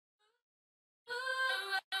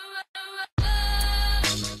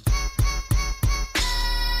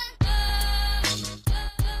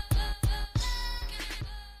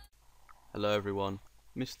Hello everyone,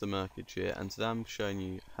 Mr. Merkage here, and today I'm showing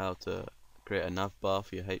you how to create a navbar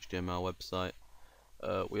for your HTML website.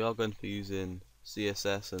 We are going to be using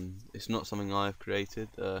CSS, and it's not something I've created.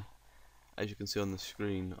 As you can see on the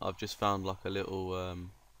screen, I've just found like a little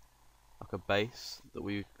like a base that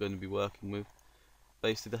we're going to be working with.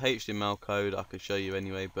 Basically the HTML code I could show you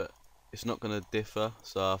anyway, but it's not going to differ,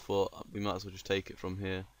 so I thought we might as well just take it from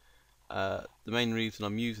here. The main reason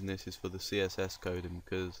I'm using this is for the CSS coding,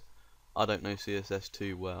 because I don't know CSS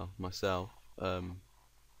too well myself. I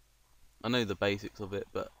know the basics of it,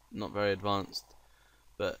 but not very advanced.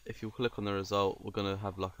 But if you click on the result, we're going to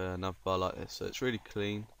have like a navbar like this, so it's really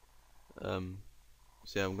clean. So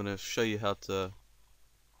yeah, I'm going to show you how to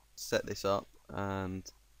set this up,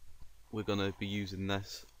 and we're going to be using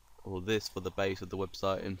this for the base of the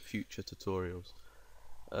website in future tutorials.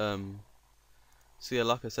 So yeah,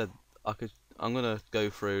 like I said, I'm going to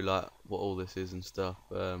go through like what all this is and stuff.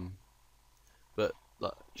 But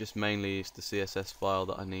like just mainly it's the CSS file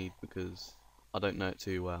that I need, because I don't know it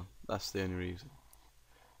too well. That's the only reason.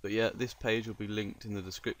 But yeah, this page will be linked in the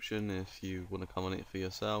description if you want to come on it for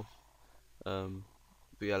yourself. But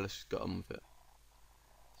yeah, let's just get on with it.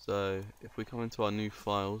 So if we come into our new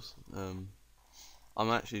files, I'm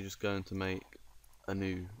actually just going to make a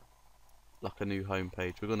new home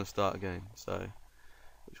page. We're going to start again. So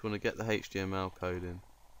we just want to get the HTML code in,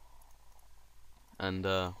 and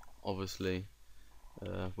obviously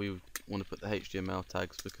we would want to put the HTML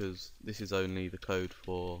tags, because this is only the code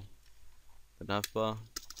for the navbar.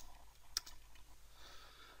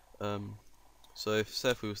 So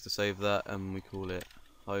if we was to save that and we call it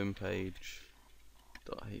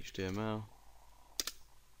homepage.html,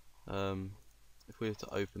 if we were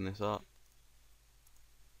to open this up,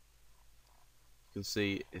 you can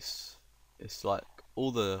see it's like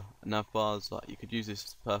all the navbars, like you could use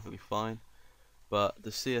this perfectly fine, but the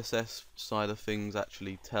CSS side of things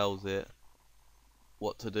actually tells it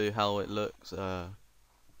what to do, how it looks.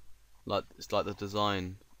 Like it's like the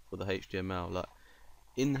design for the HTML. Like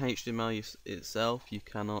in HTML itself, you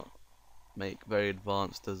cannot make very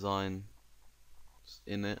advanced design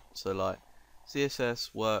in it. So like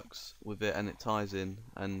CSS works with it and it ties in,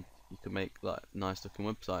 and you can make like nice looking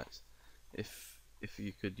websites. If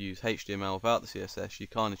you could use HTML without the CSS, you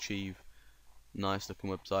can't achieve nice looking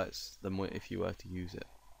websites than if you were to use it.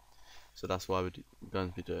 So that's why we're going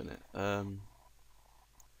to be doing it. So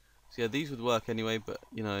yeah, these would work anyway, but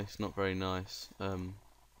you know, it's not very nice.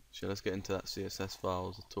 So let's get into that CSS file I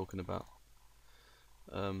was talking about.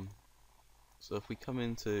 So if we come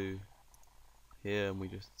into here and we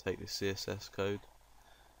just take this CSS code,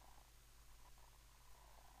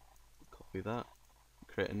 copy that,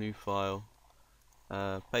 create a new file,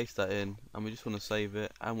 paste that in, and we just want to save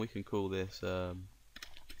it, and we can call this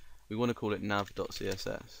we want to call it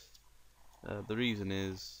nav.css. The reason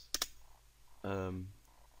is,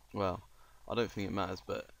 well, I don't think it matters,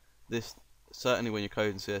 but this certainly when you're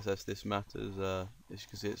coding CSS, this matters. As you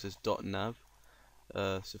can see, it says .nav.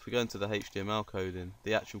 So if we go into the HTML coding,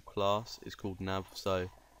 the actual class is called nav, so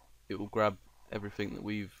it will grab everything that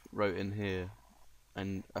we've wrote in here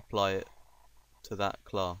and apply it to that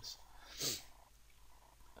class.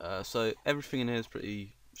 So everything in here is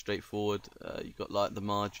pretty straightforward. You've got like the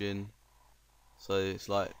margin, so it's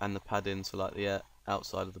like, and the padding, so like the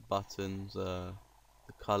outside of the buttons, the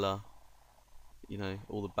color, you know,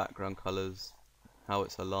 all the background colors, how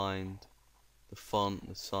it's aligned, the font,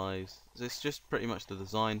 the size. So it's just pretty much the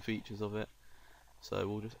design features of it. So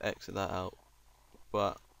we'll just exit that out.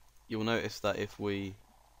 But you'll notice that if we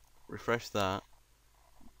refresh that,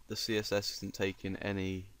 the CSS isn't taking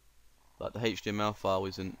any, like the HTML file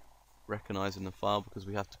isn't recognizing the file, because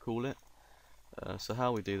we have to call it. So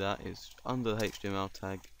how we do that is under the HTML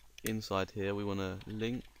tag inside here, we want to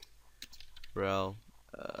link rel,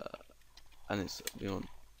 and we want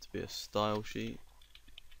to be a style sheet,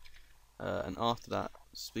 and after that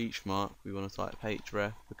speech mark we want to type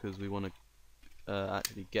href, because we want to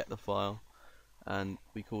actually get the file, and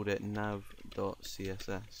we called it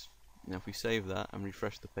nav.css. Now if we save that and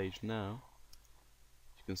refresh the page now,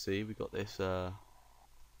 you can see we got this,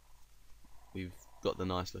 we've got the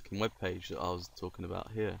nice looking web page that I was talking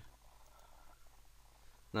about here.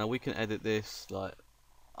 Now we can edit this, like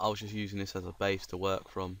I was just using this as a base to work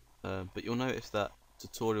from, but you'll notice that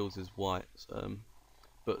tutorials is white,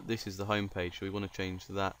 but this is the home page, so we want to change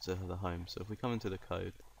that to the home. So if we come into the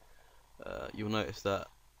code, you'll notice that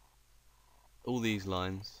all these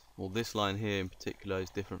lines, well this line here in particular,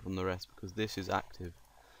 is different from the rest, because this is active,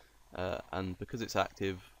 and because it's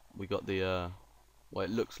active, we got the well, it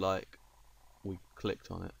looks like we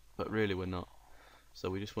clicked on it, but really we're not. So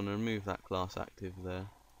we just want to remove that class active there,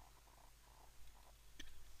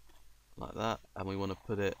 like that, and we want to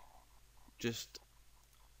put it just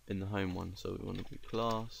in the home one. So we want to be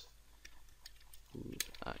class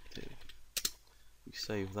active. We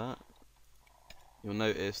save that. You'll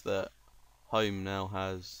notice that home now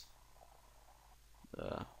has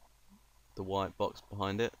the white box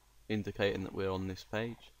behind it, indicating that we're on this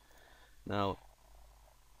page. Now,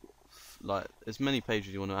 like as many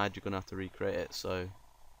pages you want to add, you're going to have to recreate it. So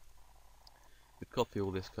we copy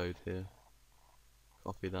all this code here,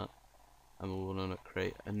 copy that, and we'll want to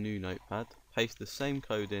create a new notepad, paste the same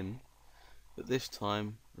code in, but this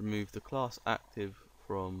time remove the class active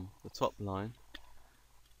from the top line,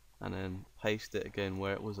 and then paste it again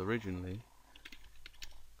where it was originally.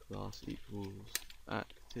 Class equals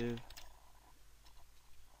active,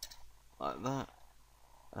 like that,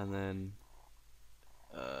 and then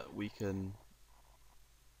we can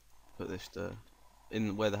put this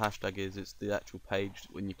in where the hashtag is. It's the actual page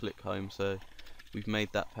when you click home. So we've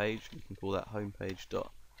made that page. We can call that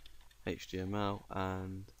homepage.html,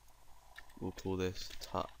 and we'll call this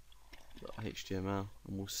tut.html,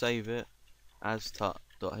 and we'll save it as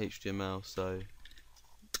tut.html so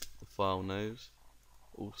the file knows.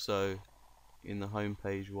 Also, in the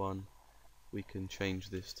homepage one, we can change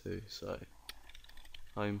this too. So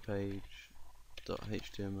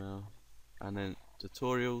homepage.html, and then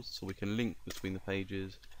tutorials, so we can link between the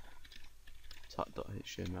pages,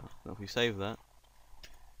 tut.html. Now if we save that,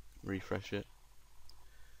 refresh it,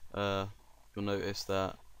 you'll notice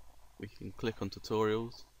that we can click on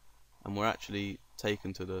tutorials, and we're actually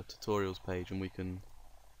taken to the tutorials page, and we can,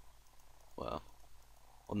 well,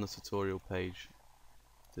 on the tutorial page,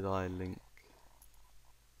 did I link?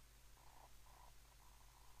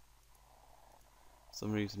 For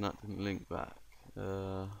some reason that didn't link back.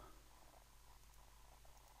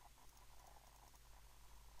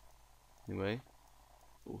 Anyway,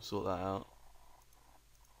 we'll sort that out.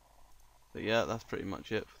 But yeah, that's pretty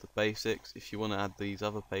much it for the basics. If you want to add these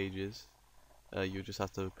other pages, you'll just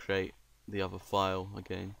have to create the other file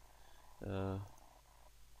again.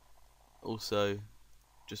 Also,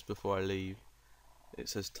 just before I leave, it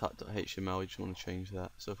says tut.html, we just want to change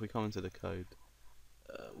that. So if we come into the code,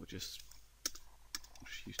 we'll just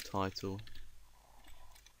use title,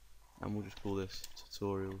 and we'll just call this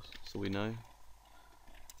tutorials so we know.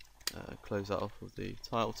 Close that off with the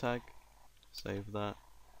title tag, save that,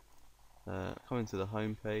 come into the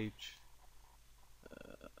home page,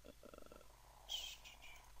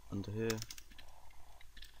 under here,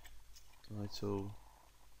 title,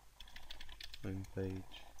 home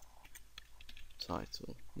page,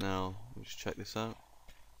 title. Now we'll just check this out.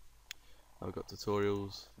 I've got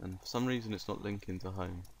tutorials, and for some reason it's not linking to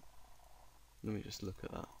home. Let me just look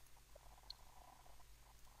at that.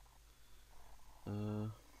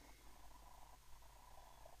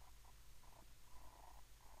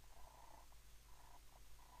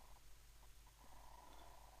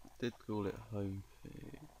 Did call it home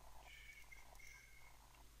page.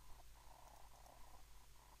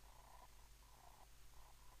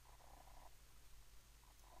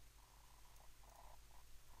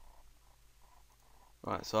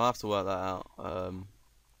 Right, so I have to work that out.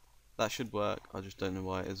 That should work, I just don't know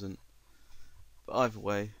why it isn't. But either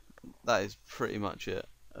way, that is pretty much it.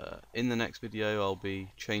 In the next video I'll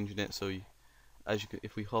be changing it so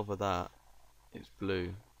if we hover that, it's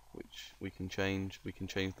blue, which we can change. We can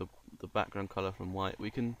change the background color from white.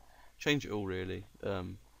 We can change it all really,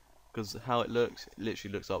 because how it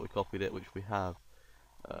literally looks like we copied it, which we have,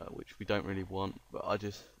 which we don't really want. But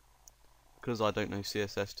because I don't know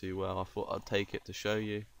CSS too well, I thought I'd take it to show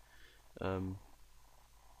you.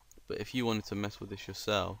 But if you wanted to mess with this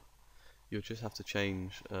yourself, you'll just have to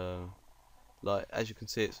change, like as you can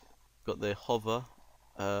see, it's got the hover.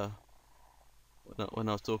 When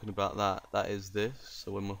I was talking about that is this.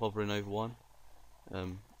 So when we're hovering over one,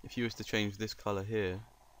 if you was to change this color here,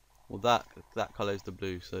 well that color is the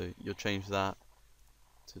blue, so you'll change that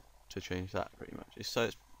to change that pretty much. So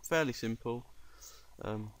it's fairly simple.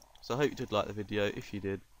 So I hope you did like the video. If you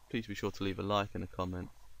did, please be sure to leave a like and a comment,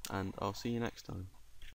 and I'll see you next time.